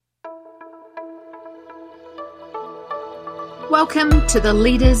Welcome to the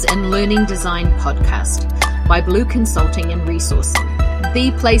Leaders in Learning Design podcast by Blue Consulting and Resourcing,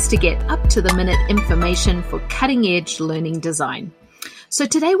 the place to get up-to-the-minute information for cutting-edge learning design. So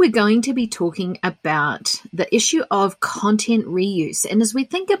today we're going to be talking about the issue of content reuse. And as we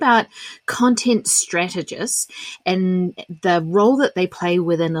think about content strategists and the role that they play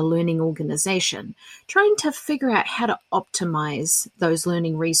within a learning organization, trying to figure out how to optimize those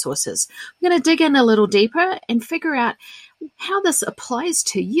learning resources. We're going to dig in a little deeper and figure out how this applies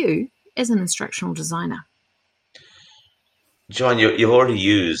to you as an instructional designer. John, you've already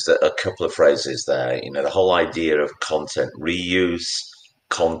used a couple of phrases there. You know, the whole idea of content reuse,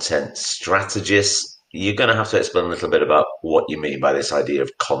 content strategists. You're going to have to explain a little bit about what you mean by this idea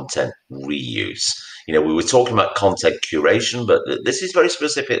of content reuse. You know, we were talking about content curation, but this is very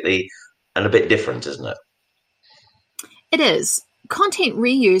specifically and a bit different, isn't it? It is. Content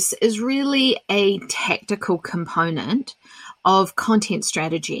reuse is really a tactical component of content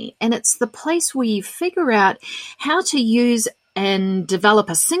strategy, and it's the place where you figure out how to use and develop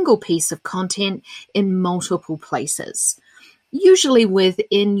a single piece of content in multiple places, usually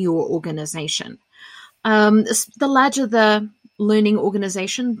within your organization. The larger the learning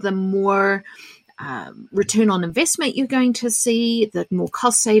organization, the more return on investment you're going to see, the more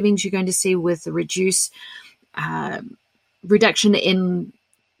cost savings you're going to see with the reduction in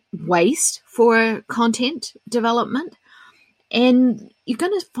waste for content development. And you're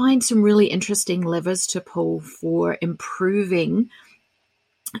going to find some really interesting levers to pull for improving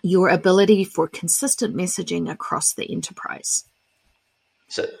your ability for consistent messaging across the enterprise.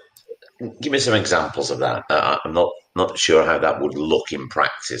 So give me some examples of that. I'm not sure how that would look in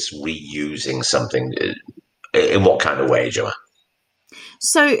practice, reusing something. In what kind of way, Joanne?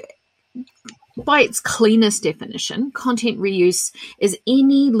 So by its cleanest definition, content reuse is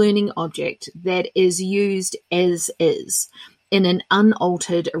any learning object that is used as is in an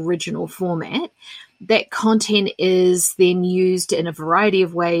unaltered original format. That content is then used in a variety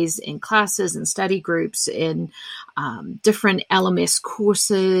of ways in classes and study groups, in different LMS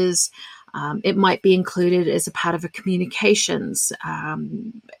courses. It might be included as a part of a communications, a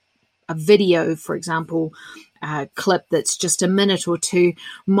video, for example, a clip that's just a minute or two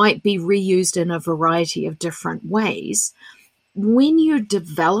might be reused in a variety of different ways. When you're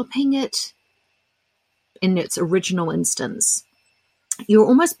developing it in its original instance, you're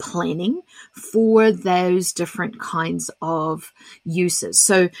almost planning for those different kinds of uses.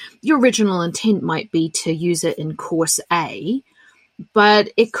 So your original intent might be to use it in course A, but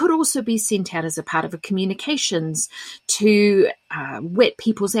it could also be sent out as a part of a communications to whet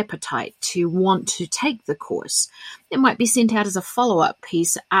people's appetite to want to take the course. It might be sent out as a follow-up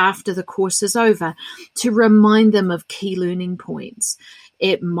piece after the course is over to remind them of key learning points.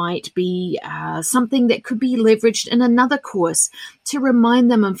 It might be something that could be leveraged in another course to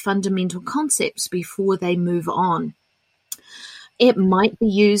remind them of fundamental concepts before they move on. It might be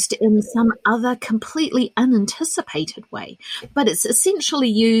used in some other completely unanticipated way, but it's essentially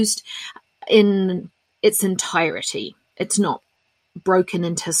used in its entirety. It's not broken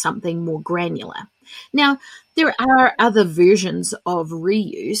into something more granular. Now, there are other versions of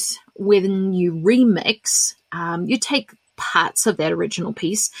reuse. When you remix, you take parts of that original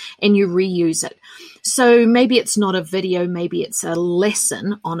piece and you reuse it. So maybe it's not a video, maybe it's a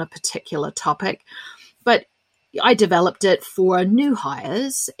lesson on a particular topic, but I developed it for new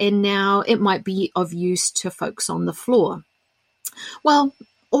hires, and now it might be of use to folks on the floor. Well,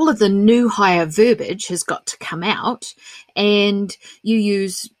 all of the new hire verbiage has got to come out, and you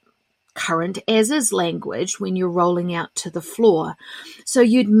use current as-is language when you're rolling out to the floor. So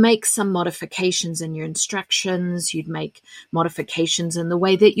you'd make some modifications in your instructions, you'd make modifications in the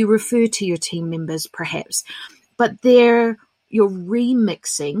way that you refer to your team members, perhaps, but you're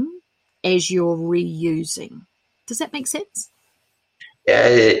remixing as you're reusing. Does that make sense? Yeah,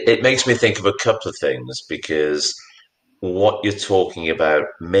 it makes me think of a couple of things, because what you're talking about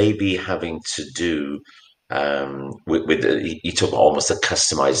maybe having to do you talk almost a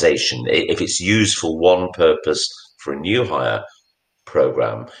customization. If it's used for one purpose for a new hire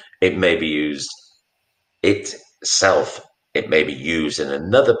program, it may be used itself. It may be used in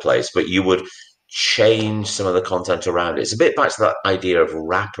another place, but you would change some of the content around it. It's a bit back to that idea of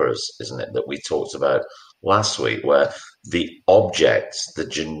wrappers, isn't it, that we talked about last week, where the object, the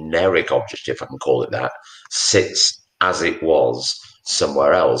generic object, if I can call it that, sits as it was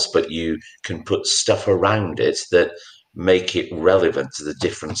somewhere else, but you can put stuff around it that make it relevant to the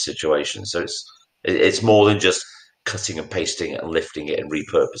different situations. So it's more than just cutting and pasting it and lifting it and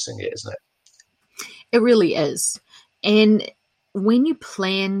repurposing it, isn't it? It really is. And when you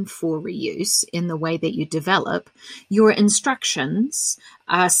plan for reuse in the way that you develop, your instructions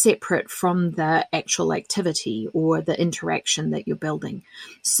are separate from the actual activity or the interaction that you're building,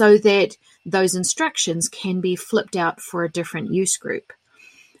 so that those instructions can be flipped out for a different use group.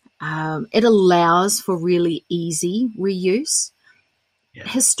 It allows for really easy reuse. Yeah.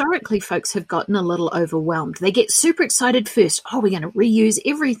 Historically, folks have gotten a little overwhelmed. They get super excited first. Oh, we're going to reuse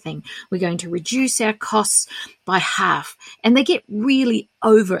everything. We're going to reduce our costs by half. And they get really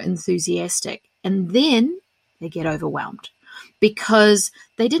over enthusiastic. And then they get overwhelmed because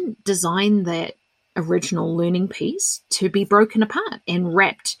they didn't design that original learning piece to be broken apart and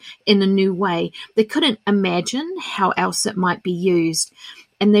wrapped in a new way. They couldn't imagine how else it might be used.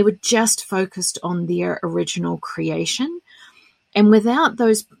 And they were just focused on their original creation. And without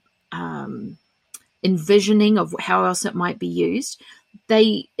those envisioning of how else it might be used,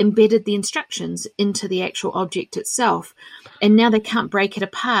 they embedded the instructions into the actual object itself. And now they can't break it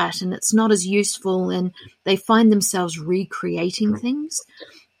apart, and it's not as useful, and they find themselves recreating things.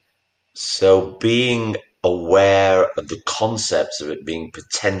 So being aware of the concepts of it being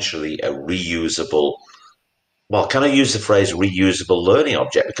potentially a reusable, well, can I use the phrase reusable learning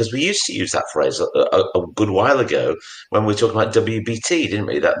object? Because we used to use that phrase a good while ago when we were talking about WBT, didn't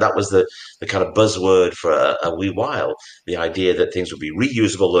we? That was the kind of buzzword for a wee while, the idea that things would be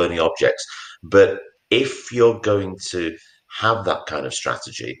reusable learning objects. But if you're going to have that kind of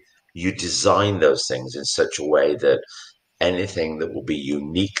strategy, you design those things in such a way that anything that will be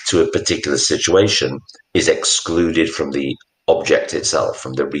unique to a particular situation is excluded from the object itself,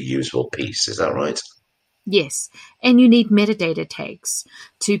 from the reusable piece. Is that right? Yes, and you need metadata tags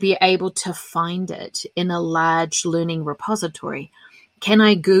to be able to find it in a large learning repository. Can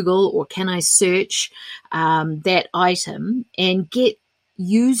I Google or can I search that item and get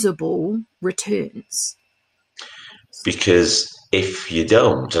usable returns? Because if you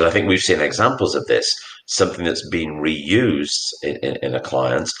don't, and I think we've seen examples of this, something that's been reused in a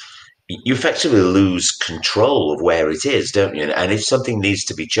client, you effectively lose control of where it is, don't you? And if something needs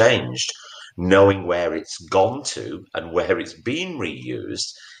to be changed, knowing where it's gone to and where it's been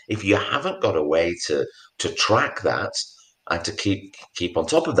reused, if you haven't got a way to track that and to keep on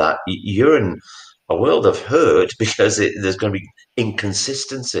top of that, you're in a world of hurt because there's going to be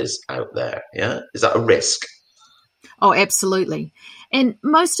inconsistencies out there. Yeah, is that a risk? Oh, absolutely. And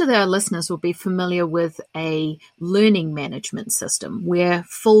most of our listeners will be familiar with a learning management system where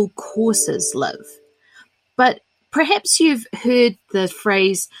full courses live. But perhaps you've heard the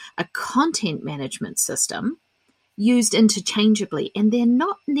phrase a content management system used interchangeably, and they're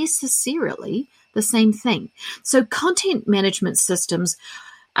not necessarily the same thing. So content management systems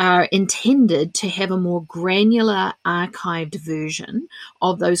are intended to have a more granular archived version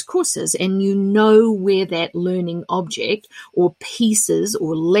of those courses, and you know where that learning object or pieces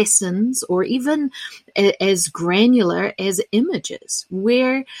or lessons or even as granular as images,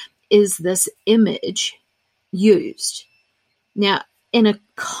 where is this image used? Now, in a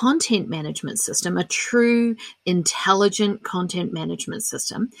content management system, a true intelligent content management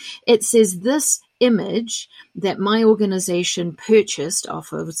system, it says this image that my organization purchased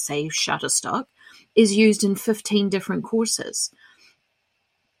off of, say, Shutterstock is used in 15 different courses.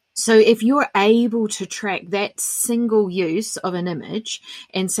 So if you're able to track that single use of an image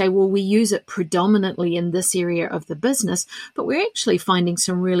and say, well, we use it predominantly in this area of the business, but we're actually finding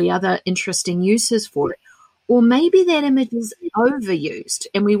some really other interesting uses for it. Or maybe that image is overused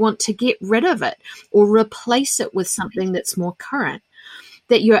and we want to get rid of it or replace it with something that's more current,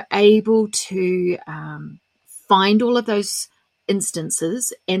 that you're able to find all of those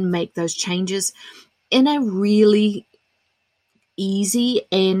instances and make those changes in a really easy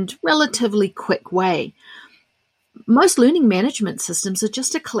and relatively quick way. Most learning management systems are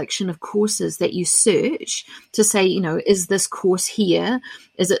just a collection of courses that you search to say, is this course here?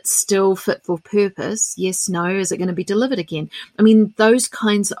 Is it still fit for purpose? Yes, no. Is it going to be delivered again? I mean, those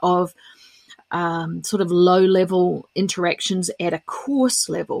kinds of sort of low-level interactions at a course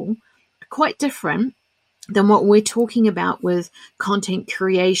level are quite different than what we're talking about with content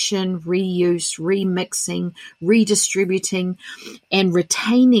creation, reuse, remixing, redistributing, and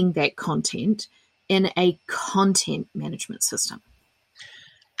retaining that content in a content management system.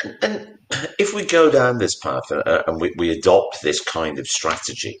 And if we go down this path and we adopt this kind of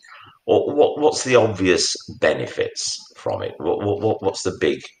strategy, what's the obvious benefits from it? What's the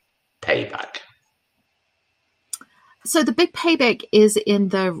big payback? So the big payback is in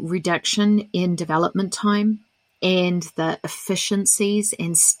the reduction in development time and the efficiencies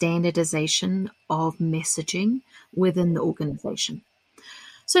and standardization of messaging within the organization.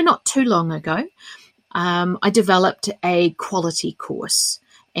 So not too long ago, I developed a quality course,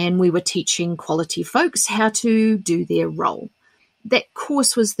 and we were teaching quality folks how to do their role. That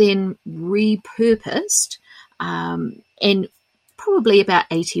course was then repurposed, and probably about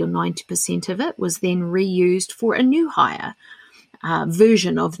 80 or 90% of it was then reused for a new hire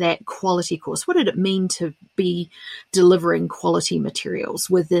version of that quality course. What did it mean to be delivering quality materials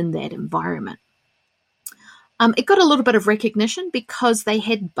within that environment? It got a little bit of recognition because they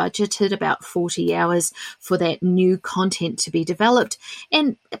had budgeted about 40 hours for that new content to be developed,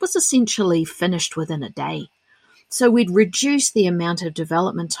 and it was essentially finished within a day. So we'd reduced the amount of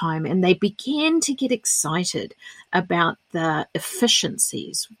development time, and they began to get excited about the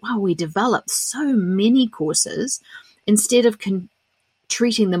efficiencies. Wow, we developed so many courses instead of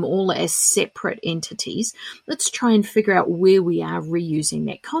treating them all as separate entities. Let's try and figure out where we are reusing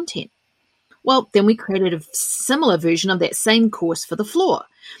that content. Well, then we created a similar version of that same course for the floor,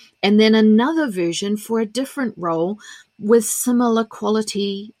 and then another version for a different role with similar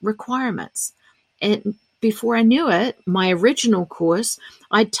quality requirements. And before I knew it, my original course,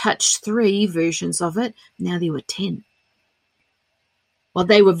 I'd touched 3 versions of it. Now there were 10. Well,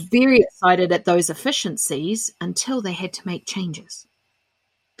 they were very excited at those efficiencies until they had to make changes.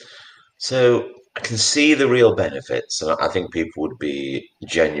 So I can see the real benefits, and I think people would be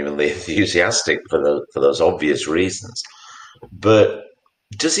genuinely enthusiastic for those obvious reasons. But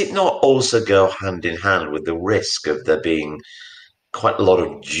does it not also go hand in hand with the risk of there being quite a lot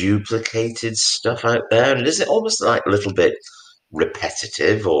of duplicated stuff out there? And is it almost like a little bit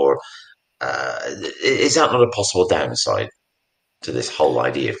repetitive, or is that not a possible downside to this whole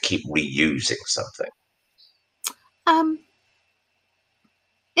idea of keep reusing something?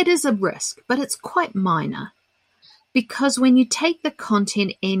 It is a risk, but it's quite minor, because when you take the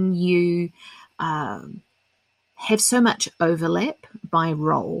content and you have so much overlap by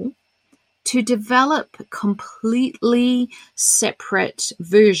role, to develop completely separate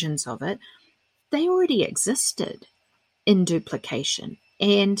versions of it, they already existed in duplication.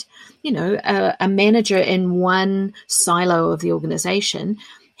 And, a manager in one silo of the organization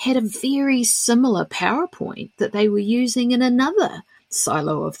had a very similar PowerPoint that they were using in another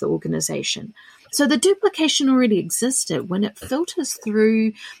silo of the organization. So the duplication already existed. When it filters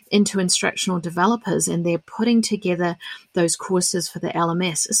through into instructional developers and they're putting together those courses for the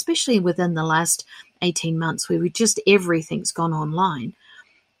LMS, especially within the last 18 months where everything's gone online,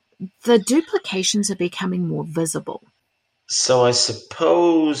 the duplications are becoming more visible. So I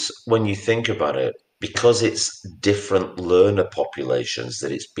suppose when you think about it, because it's different learner populations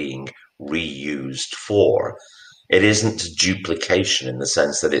that it's being reused for, it isn't duplication in the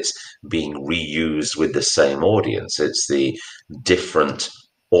sense that it's being reused with the same audience. It's the different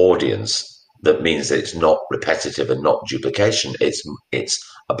audience that means that it's not repetitive and not duplication.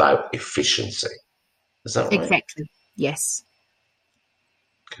 It's about efficiency. Is that right? Exactly. Yes.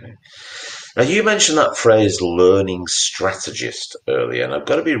 Okay. Now, you mentioned that phrase learning strategist earlier, and I've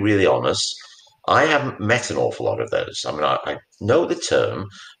got to be really honest, I haven't met an awful lot of those. I mean, I know the term,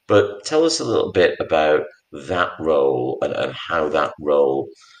 but tell us a little bit about that role and how that role,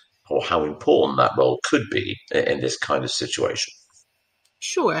 or how important that role could be in this kind of situation.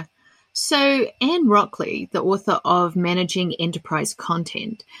 Sure. So Anne Rockley, the author of Managing Enterprise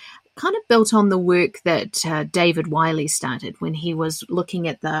Content, kind of built on the work that David Wiley started when he was looking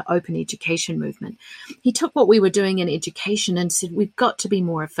at the open education movement. He took what we were doing in education and said, we've got to be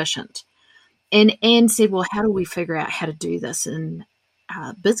more efficient. And Anne said, well, how do we figure out how to do this in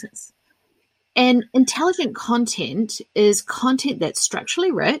business? And intelligent content is content that's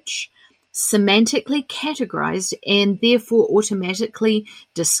structurally rich, semantically categorized, and therefore automatically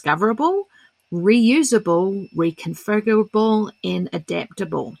discoverable, reusable, reconfigurable, and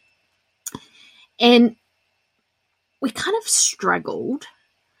adaptable. And we kind of struggled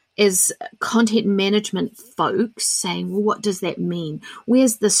as content management folks saying, well, what does that mean?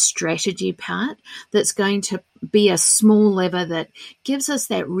 Where's the strategy part that's going to be a small lever that gives us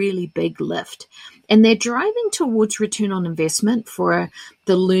that really big lift? And they're driving towards return on investment for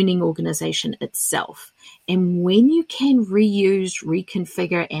the learning organization itself. And when you can reuse,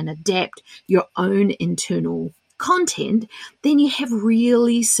 reconfigure, and adapt your own internal content, then you have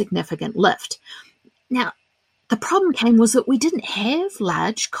really significant lift. Now, the problem was that we didn't have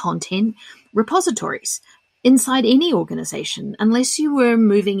large content repositories inside any organization unless you were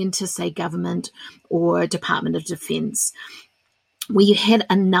moving into, say, government or Department of Defense, where you had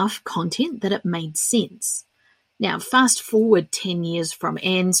enough content that it made sense. Now, fast forward 10 years from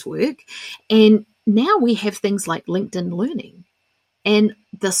Anne's work, and now we have things like LinkedIn Learning. And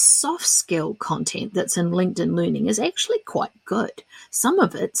the soft skill content that's in LinkedIn Learning is actually quite good. Some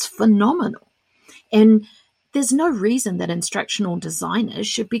of it's phenomenal. And there's no reason that instructional designers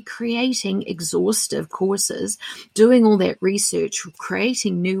should be creating exhaustive courses, doing all that research,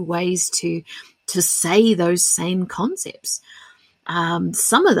 creating new ways to say those same concepts.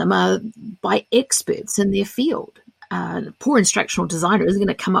 Some of them are by experts in their field. Poor instructional designer isn't going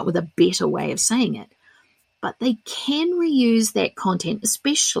to come up with a better way of saying it. But they can reuse that content,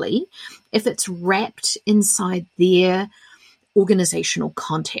 especially if it's wrapped inside their organizational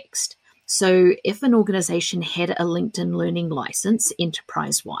context. So if an organization had a LinkedIn Learning license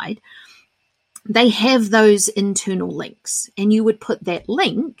enterprise-wide, they have those internal links, and you would put that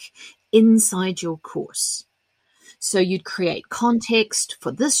link inside your course. So you'd create context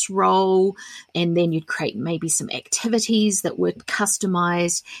for this role, and then you'd create maybe some activities that were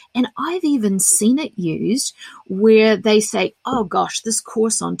customized. And I've even seen it used where they say, oh gosh, this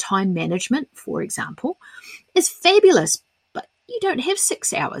course on time management, for example, is fabulous, but you don't have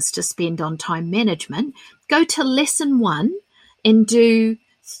 6 hours to spend on time management. Go to lesson 1 and do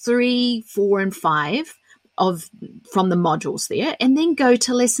 3, 4, and 5 from the modules there, and then go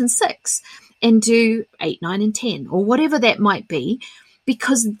to lesson 6 and do 8, 9, and 10, or whatever that might be,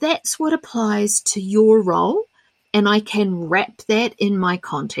 because that's what applies to your role, and I can wrap that in my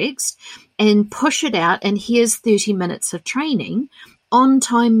context and push it out, and here's 30 minutes of training on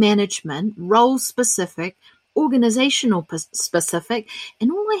time management, role-specific, organizational specific,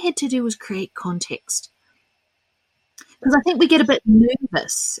 and all I had to do was create context. Because I think we get a bit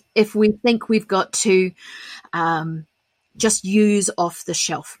nervous if we think we've got to just use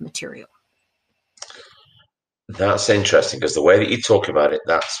off-the-shelf material. That's interesting, because the way that you talk about it,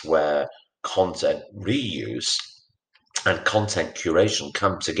 that's where content reuse and content curation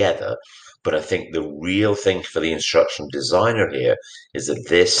come together. But I think the real thing for the instructional designer here is that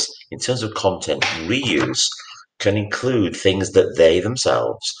this, in terms of content reuse, can include things that they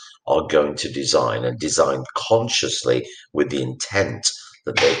themselves are going to design, and design consciously with the intent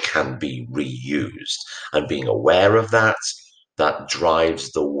that they can be reused. And being aware of that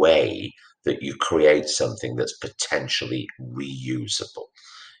drives the way that you create something that's potentially reusable.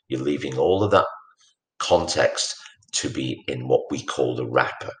 You're leaving all of that context to be in what we call the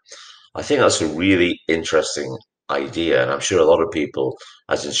wrapper. I think that's a really interesting idea, and I'm sure a lot of people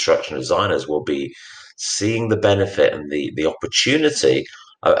as instructional designers will be seeing the benefit and the opportunity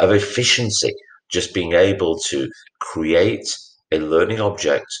of efficiency, just being able to create a learning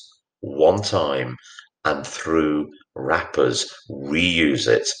object one time and through wrappers reuse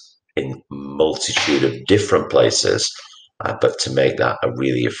it in multitude of different places, but to make that a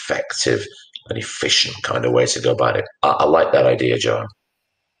really effective and efficient kind of way to go about it. I like that idea, Joanne.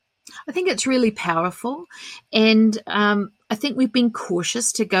 I think it's really powerful, and I think we've been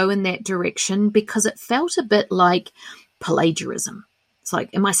cautious to go in that direction because it felt a bit like plagiarism. It's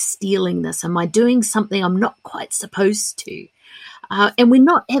like, am I stealing this? Am I doing something I'm not quite supposed to? And we're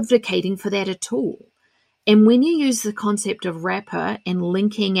not advocating for that at all. And when you use the concept of wrapper and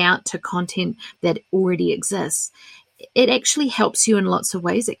linking out to content that already exists, it actually helps you in lots of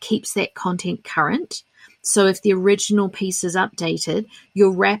ways. It keeps that content current. So if the original piece is updated,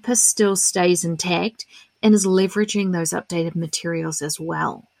 your wrapper still stays intact and is leveraging those updated materials as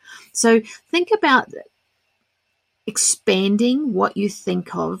well. So think about expanding what you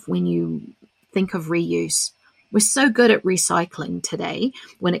think of when you think of reuse. We're so good at recycling today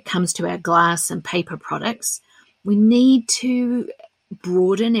when it comes to our glass and paper products. We need to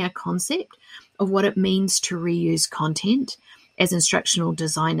broaden our concept of what it means to reuse content. As instructional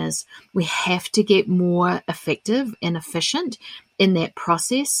designers, we have to get more effective and efficient in that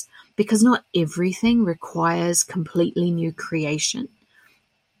process because not everything requires completely new creation.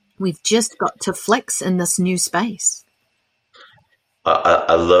 We've just got to flex in this new space.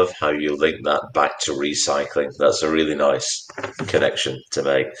 I love how you link that back to recycling. That's a really nice connection to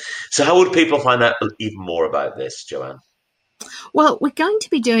make. So how would people find out even more about this, Joanne? Well, we're going to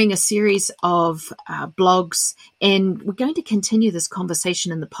be doing a series of blogs, and we're going to continue this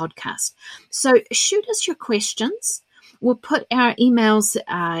conversation in the podcast. So shoot us your questions. We'll put our emails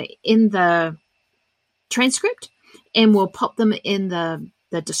in the transcript, and we'll pop them in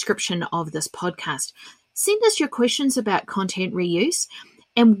the description of this podcast. Send us your questions about content reuse,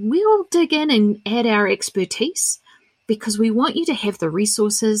 and we'll dig in and add our expertise because we want you to have the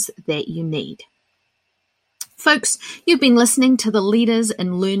resources that you need. Folks, you've been listening to the Leaders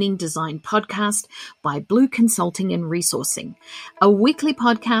in Learning Design podcast by Blue Consulting and Resourcing, a weekly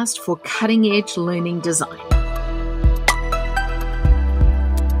podcast for cutting-edge learning design.